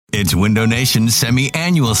It's Window Nation's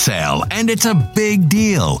semi-annual sale, and it's a big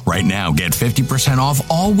deal. Right now, get 50% off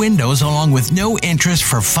all windows along with no interest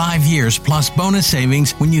for 5 years plus bonus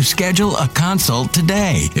savings when you schedule a consult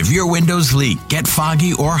today. If your windows leak, get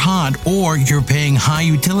foggy or hot, or you're paying high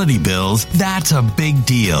utility bills, that's a big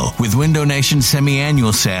deal. With Window Nation's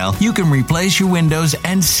semi-annual sale, you can replace your windows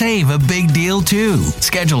and save a big deal too.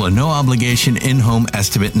 Schedule a no-obligation in-home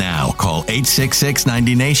estimate now. Call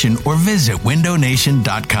 866-90-NATION or visit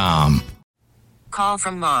windownation.com. Call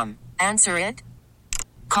from mom. Answer it.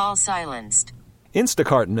 Call silenced.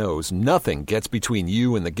 Instacart knows nothing gets between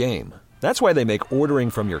you and the game. That's why they make ordering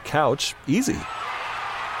from your couch easy.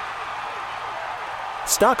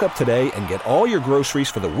 Stock up today and get all your groceries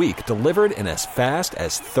for the week delivered in as fast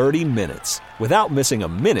as 30 minutes without missing a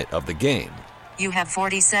minute of the game. You have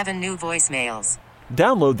 47 new voicemails.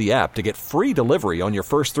 Download the app to get free delivery on your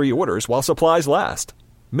first 3 orders while supplies last.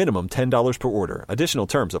 Minimum $10 per order. Additional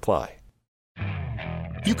terms apply.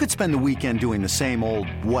 You could spend the weekend doing the same old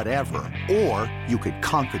whatever, or you could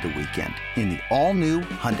conquer the weekend in the all-new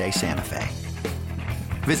Hyundai Santa Fe.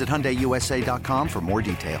 Visit HyundaiUSA.com for more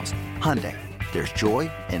details. Hyundai, there's joy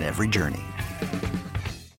in every journey.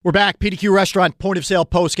 We're back. PDQ Restaurant Point of Sale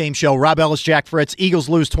post-game show. Rob Ellis, Jack Fritz. Eagles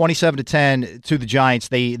lose 27-10 to the Giants.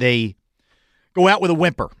 They go out with a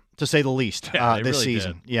whimper, to say the least, this really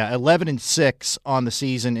season. Did. Yeah, 11-6 on the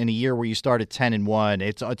season in a year where you started 10-1.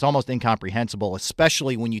 It's almost incomprehensible,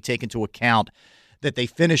 especially when you take into account that they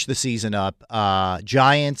finished the season up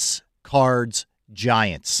Giants, Cards,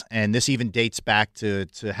 Giants, and this even dates back to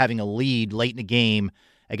having a lead late in the game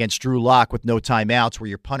against Drew Lock with no timeouts, where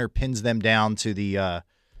your punter pins them down to the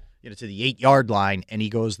to the 8-yard line, and he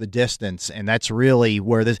goes the distance, and that's really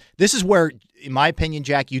where this is where, in my opinion,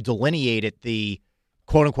 Jack, you delineated the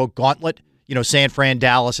quote-unquote gauntlet, San Fran,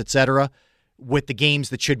 Dallas, etc., with the games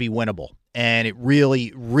that should be winnable. And it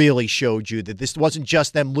really, really showed you that this wasn't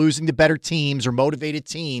just them losing to better teams or motivated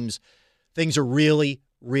teams. Things are really,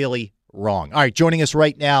 really wrong. All right, joining us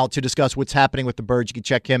right now to discuss what's happening with the Birds. You can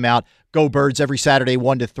check him out. Go Birds every Saturday,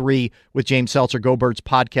 1 to 3 with James Seltzer. Go Birds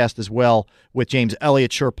podcast as well with James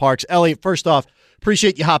Elliott, Shore Parks. Elliott, first off,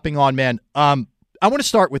 appreciate you hopping on, man. I want to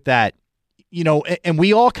start with that. And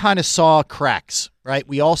we all kind of saw cracks, right?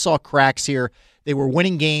 We all saw cracks here. They were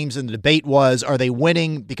winning games, and the debate was, are they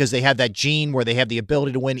winning because they have that gene where they have the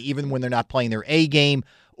ability to win even when they're not playing their A game,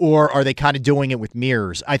 or are they kind of doing it with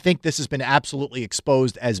mirrors? I think this has been absolutely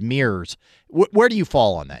exposed as mirrors. Where do you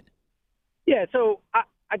fall on that? Yeah, so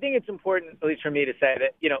I think it's important, at least for me, to say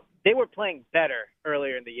that, they were playing better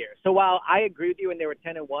earlier in the year. So while I agree with you when they were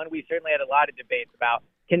 10-1, we certainly had a lot of debates about,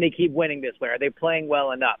 can they keep winning this way? Are they playing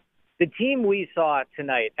well enough? The team we saw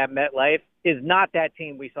tonight at MetLife is not that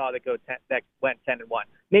team we saw that went 10-1.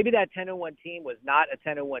 Maybe that 10-1 team was not a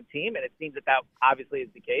 10-1 team, and it seems that obviously is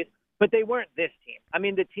the case. But they weren't this team. I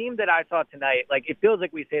mean, the team that I saw tonight, it feels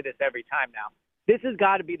like we say this every time now. This has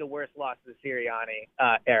got to be the worst loss of the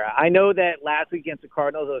Sirianni era. I know that last week against the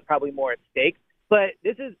Cardinals, it was probably more at stake, but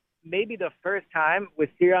this is maybe the first time with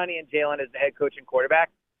Sirianni and Jalen as the head coach and quarterback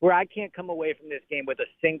where I can't come away from this game with a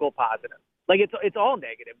single positive. It's all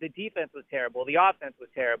negative. The defense was terrible. The offense was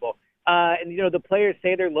terrible. And the players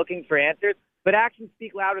say they're looking for answers, but actions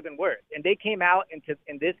speak louder than words. And they came out in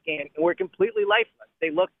this game and were completely lifeless. They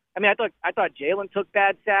looked. I thought Jalen took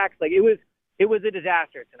bad sacks. It was a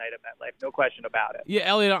disaster tonight at MetLife, no question about it. Yeah,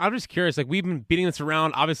 Elliot, I'm just curious. We've been beating this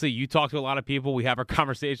around. Obviously, you talk to a lot of people. We have our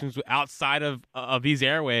conversations outside of these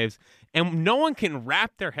airwaves, and no one can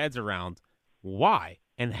wrap their heads around why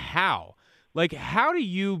and how. How do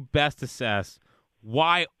you best assess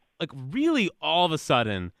why, really all of a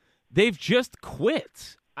sudden, they've just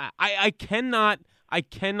quit? I cannot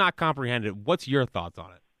comprehend it. What's your thoughts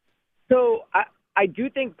on it? So I do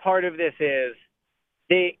think part of this is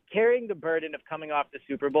they carrying the burden of coming off the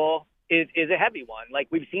Super Bowl is a heavy one.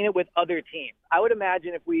 We've seen it with other teams. I would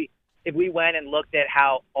imagine if we went and looked at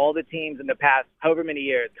how all the teams in the past, however many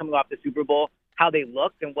years, coming off the Super Bowl, how they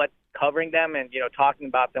looked and what covering them and talking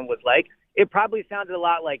about them was like, it probably sounded a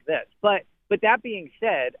lot like this. But that being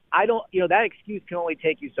said, I don't, that excuse can only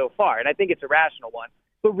take you so far, and I think it's a rational one.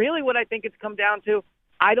 But really what I think it's come down to,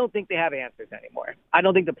 I don't think they have answers anymore. I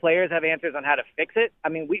don't think the players have answers on how to fix it. I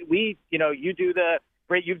mean,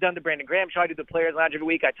 you've done the Brandon Graham show. I do the Players Lounge every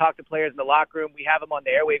week. I talk to players in the locker room. We have them on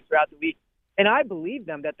the airwaves throughout the week. And I believe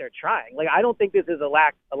them that they're trying. I don't think this is a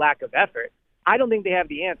lack of effort. I don't think they have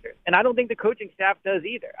the answers. And I don't think the coaching staff does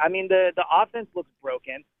either. I mean, the offense looks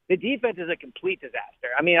broken. The defense is a complete disaster.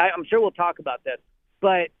 I mean, I'm sure we'll talk about this.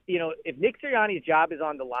 But, if Nick Sirianni's job is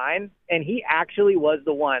on the line, and he actually was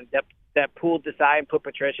the one that pulled Desai and put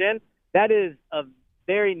Patricia in, that is a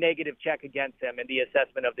very negative check against him in the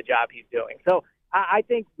assessment of the job he's doing. So I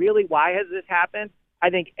think really why has this happened? I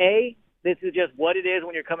think, A, this is just what it is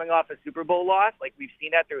when you're coming off a Super Bowl loss. Like, we've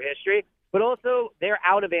seen that through history. But also, they're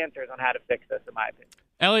out of answers on how to fix this, in my opinion.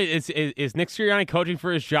 Elliot, is Nick Sirianni coaching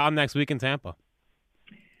for his job next week in Tampa?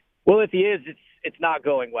 Well, if he is, it's not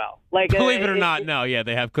going well. Like, believe it or not, no. Yeah,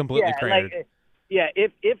 they have completely cratered.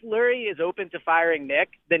 If Lurie is open to firing Nick,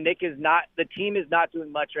 then the team is not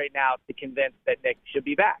doing much right now to convince that Nick should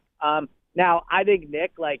be back. Now, I think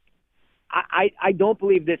Nick, I don't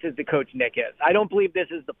believe this is the coach Nick is. I don't believe this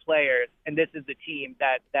is the players and this is the team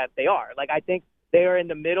that they are. Like, I think they are in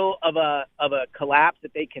the middle of a collapse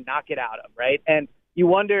that they cannot get out of, right? And you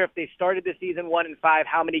wonder if they started the season 1-5,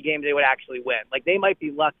 how many games they would actually win. Like, they might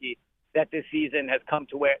be lucky that this season has come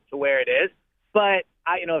to where it is. But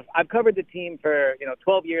I've covered the team for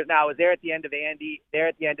 12 years now. I was there at the end of Andy, there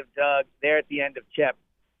at the end of Doug, there at the end of Chip,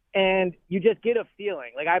 and you just get a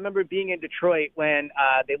feeling. Like, I remember being in Detroit when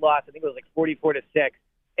they lost. I think it was like 44-6,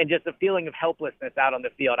 and just a feeling of helplessness out on the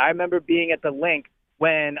field. I remember being at the Link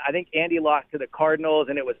when I think Andy lost to the Cardinals,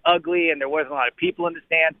 and it was ugly, and there wasn't a lot of people in the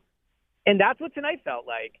stands. And that's what tonight felt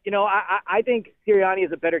like. I think Sirianni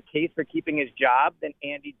is a better case for keeping his job than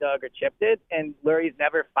Andy, Doug, or Chip did, and Lurie's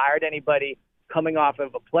never fired anybody coming off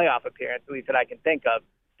of a playoff appearance, at least that I can think of.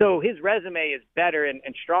 So his resume is better and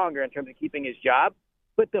stronger in terms of keeping his job.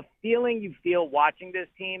 But the feeling you feel watching this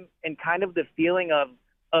team and kind of the feeling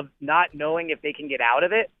of not knowing if they can get out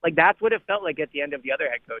of it, like, that's what it felt like at the end of the other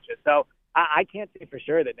head coaches. So I can't say for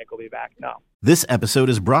sure that Nick will be back, no. This episode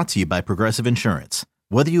is brought to you by Progressive Insurance.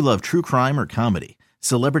 Whether you love true crime or comedy,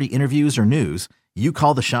 celebrity interviews or news, you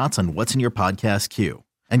call the shots on what's in your podcast queue.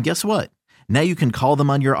 And guess what? Now you can call them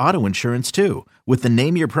on your auto insurance too with the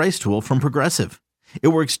Name Your Price tool from Progressive. It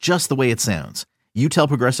works just the way it sounds. You tell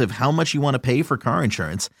Progressive how much you want to pay for car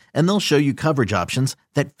insurance, and they'll show you coverage options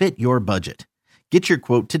that fit your budget. Get your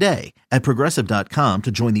quote today at Progressive.com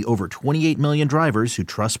to join the over 28 million drivers who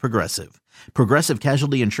trust Progressive. Progressive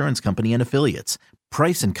Casualty Insurance Company and Affiliates.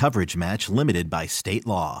 Price and coverage match limited by state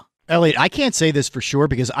law. Elliot, I can't say this for sure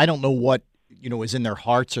because I don't know what is in their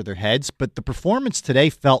hearts or their heads, but the performance today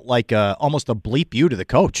felt like almost a bleep you to the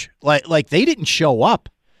coach. Like they didn't show up.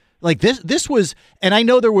 Like this was, and I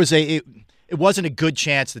know there was it wasn't a good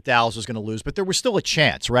chance that Dallas was going to lose, but there was still a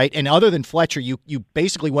chance, right? And other than Fletcher, you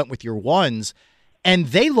basically went with your ones, and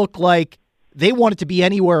they looked like they wanted to be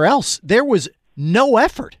anywhere else. There was no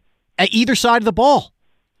effort at either side of the ball.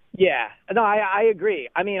 Yeah, no, I agree.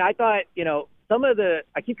 I mean, I thought,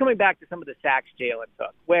 I keep coming back to some of the sacks Jalen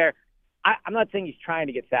took, where I'm not saying he's trying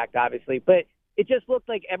to get sacked, obviously, but it just looked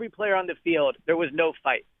like every player on the field, there was no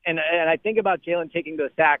fight. And I think about Jalen taking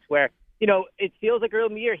those sacks where, it feels like early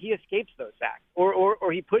in the year he escapes those sacks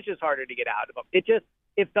or he pushes harder to get out of them.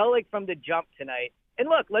 It felt like from the jump tonight. And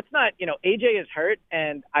look, let's not, AJ is hurt,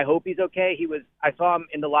 and I hope he's okay. I saw him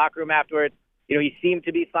in the locker room afterwards. He seemed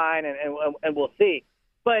to be fine, and we'll see.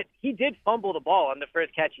 But he did fumble the ball on the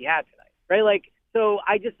first catch he had tonight, right? Like, so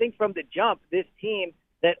I just think from the jump, this team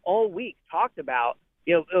that all week talked about,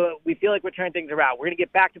 we feel like we're turning things around. We're going to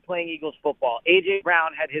get back to playing Eagles football. A.J.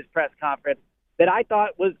 Brown had his press conference that I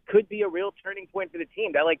thought could be a real turning point for the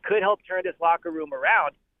team, that like could help turn this locker room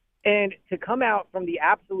around. And to come out from the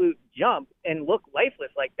absolute jump and look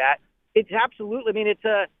lifeless like that, it's absolutely, I mean,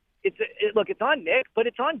 look, it's on Nick, but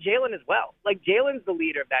it's on Jalen as well. Like, Jalen's the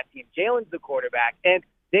leader of that team. Jalen's the quarterback, and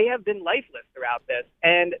they have been lifeless throughout this.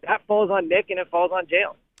 And that falls on Nick, and it falls on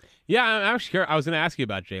Jalen. Yeah, I'm actually I was going to ask you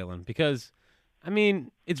about Jalen because, I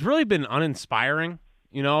mean, it's really been uninspiring,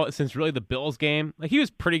 since really the Bills game. Like, he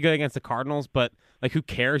was pretty good against the Cardinals, but, like, who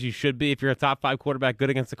cares? You should be if you're a top 5 quarterback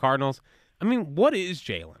good against the Cardinals. I mean, what is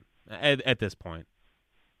Jalen at this point?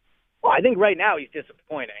 Well, I think right now he's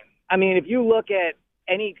disappointing. I mean, if you look at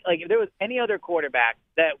if there was any other quarterback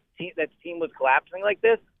that team was collapsing like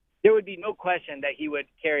this, there would be no question that he would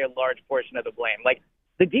carry a large portion of the blame. Like,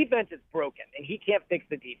 the defense is broken, and he can't fix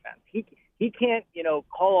the defense. He can't,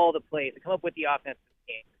 call all the plays and come up with the offensive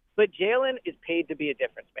game. But Jalen is paid to be a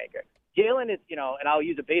difference maker. Jalen is, and I'll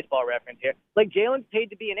use a baseball reference here, like Jalen's paid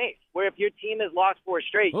to be an ace, where if your team has lost 4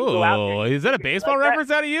 straight, you go out there. Oh, is that a baseball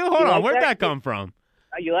reference out of you? Hold on, where'd that come from?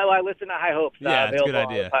 I listen to High Hopes. Yeah, it's a good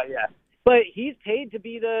idea. Yeah. But he's paid to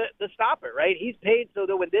be the stopper, right? He's paid so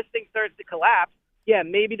that when this thing starts to collapse, yeah,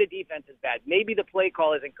 maybe the defense is bad. Maybe the play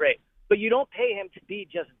call isn't great. But you don't pay him to be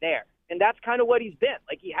just there. And that's kind of what he's been.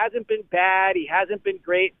 Like, he hasn't been bad. He hasn't been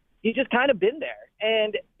great. He's just kind of been there.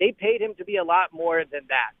 And they paid him to be a lot more than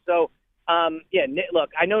that. So, Nick,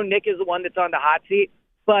 look, I know Nick is the one that's on the hot seat.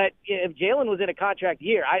 But if Jalen was in a contract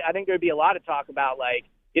year, I think there would be a lot of talk about, like,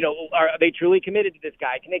 Are they truly committed to this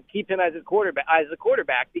guy? Can they keep him as a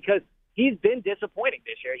quarterback? Because he's been disappointing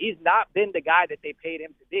this year. He's not been the guy that they paid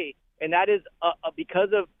him to be, and that is because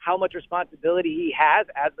of how much responsibility he has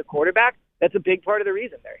as the quarterback. That's a big part of the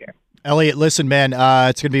reason they're here. Elliot, listen, man,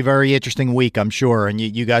 it's going to be a very interesting week, I'm sure, and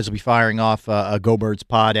you guys will be firing off a Go Birds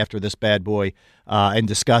pod after this bad boy and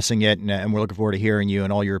discussing it, and we're looking forward to hearing you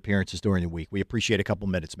and all your appearances during the week. We appreciate a couple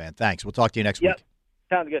minutes, man. Thanks. We'll talk to you next week.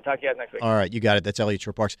 Sounds good. Talk to you guys next week. All right, you got it. That's Elliot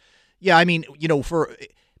Shore-Parks. Yeah, I mean,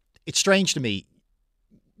 it's strange to me,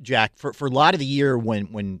 Jack, for a lot of the year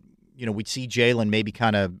when we'd see Jalen maybe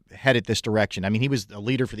kind of headed this direction. I mean, he was a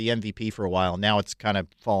leader for the MVP for a while. Now it's kind of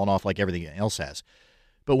fallen off like everything else has.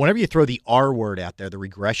 But whenever you throw the R word out there, the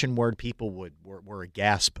regression word, people were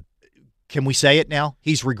aghast. Can we say it now?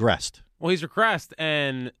 He's regressed. Well, he's regressed,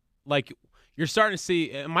 and you're starting to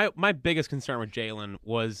see. My biggest concern with Jalen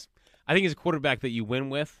was I think he's a quarterback that you win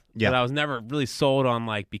with. Yeah. That I was never really sold on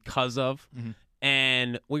because of. Mm-hmm.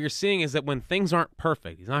 And what you're seeing is that when things aren't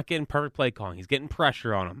perfect, he's not getting perfect play calling. He's getting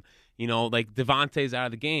pressure on him. Devontae's out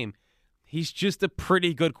of the game. He's just a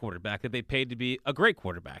pretty good quarterback that they paid to be a great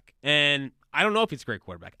quarterback. And I don't know if he's a great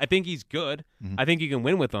quarterback. I think he's good. Mm-hmm. I think you can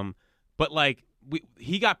win with him. But,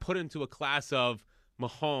 he got put into a class of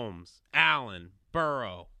Mahomes, Allen,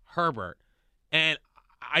 Burrow, Herbert. And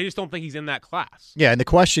I just don't think he's in that class. Yeah, and the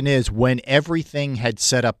question is, when everything had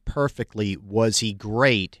set up perfectly, was he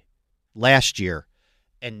great last year?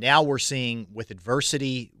 And now we're seeing with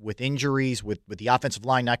adversity, with injuries, with the offensive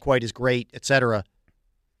line not quite as great, et cetera.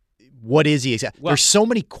 What is he exactly? There's so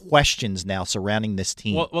many questions now surrounding this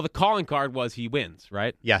team. Well, the calling card was he wins,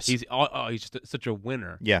 right? Yes. He's just such a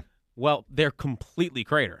winner. Yeah. Well, they're completely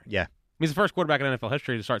cratering. Yeah. He's the first quarterback in NFL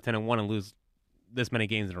history to start 10-1 and lose this many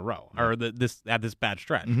games in a row, or have this bad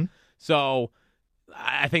stretch. Mm-hmm. So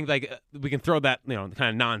I think we can throw that kind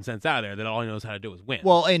of nonsense out of there that all he knows how to do is win.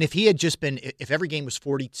 Well, and if he had just been, if every game was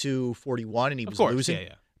 42-41 and he was losing,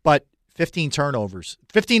 but 15 turnovers,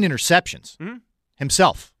 15 interceptions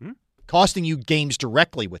himself, costing you games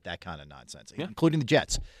directly with that kind of nonsense, including the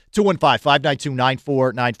Jets.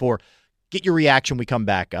 215-592-9494. Get your reaction when we come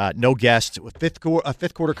back. No guests. A fifth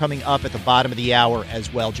quarter coming up at the bottom of the hour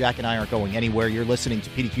as well. Jack and I aren't going anywhere. You're listening to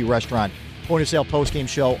PDQ Restaurant Point of Sale Postgame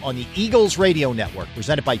Show on the Eagles Radio Network,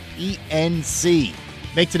 presented by PNC.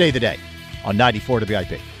 Make today the day on 94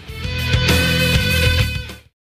 WIP.